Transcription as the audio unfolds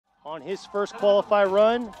on his first qualify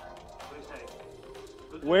run.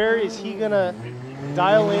 Where is he gonna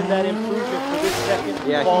dial in that improvement for this second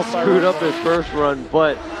qualify he screwed up his first run,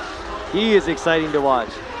 but he is exciting to watch.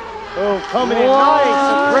 Oh, coming in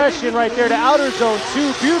nice aggression right there to outer zone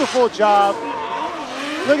 2. Beautiful job.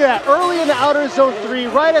 Look at that, early in the outer zone 3,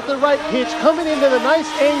 right at the right pitch, coming into the nice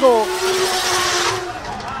angle.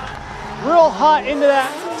 Real hot into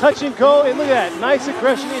that touch and go, and look at that, nice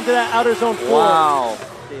aggression into that outer zone 4. Wow.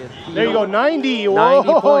 There you go, 90.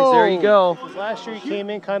 90 points, there you go. Last year he came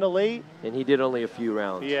in kind of late. And he did only a few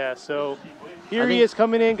rounds. Yeah, so here he is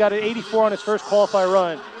coming in, got an 84 on his first qualify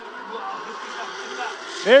run.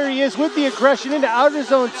 There he is with the aggression into outer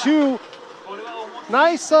zone 2.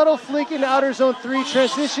 Nice subtle flick into outer zone 3,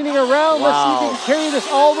 transitioning around. Let's see if he can carry this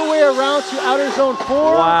all the way around to outer zone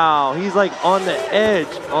 4. Wow, he's like on the edge,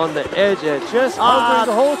 Just hovering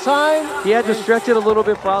the whole time. He had to stretch it a little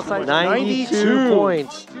bit for outside. 92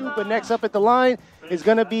 points. But next up at the line is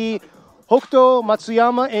going to be Hokuto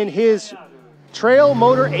Matsuyama and his Trail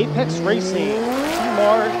Motor Apex Racing.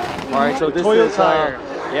 All right, so this is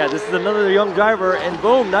this is another young driver, and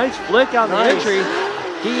boom, nice flick on the entry.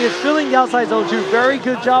 He is filling the outside zone 2. Very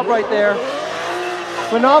good job right there.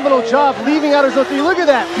 Phenomenal job leaving outer zone 3. Look at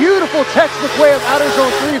that beautiful textbook way of outer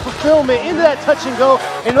zone 3 fulfillment into that touch and go.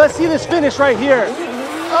 And let's see this finish right here.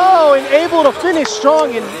 Oh, and able to finish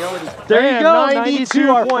strong. And there you go, 92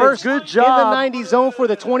 our points. First good job. in the 90 zone for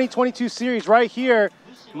the 2022 series right here,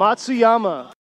 Matsuyama.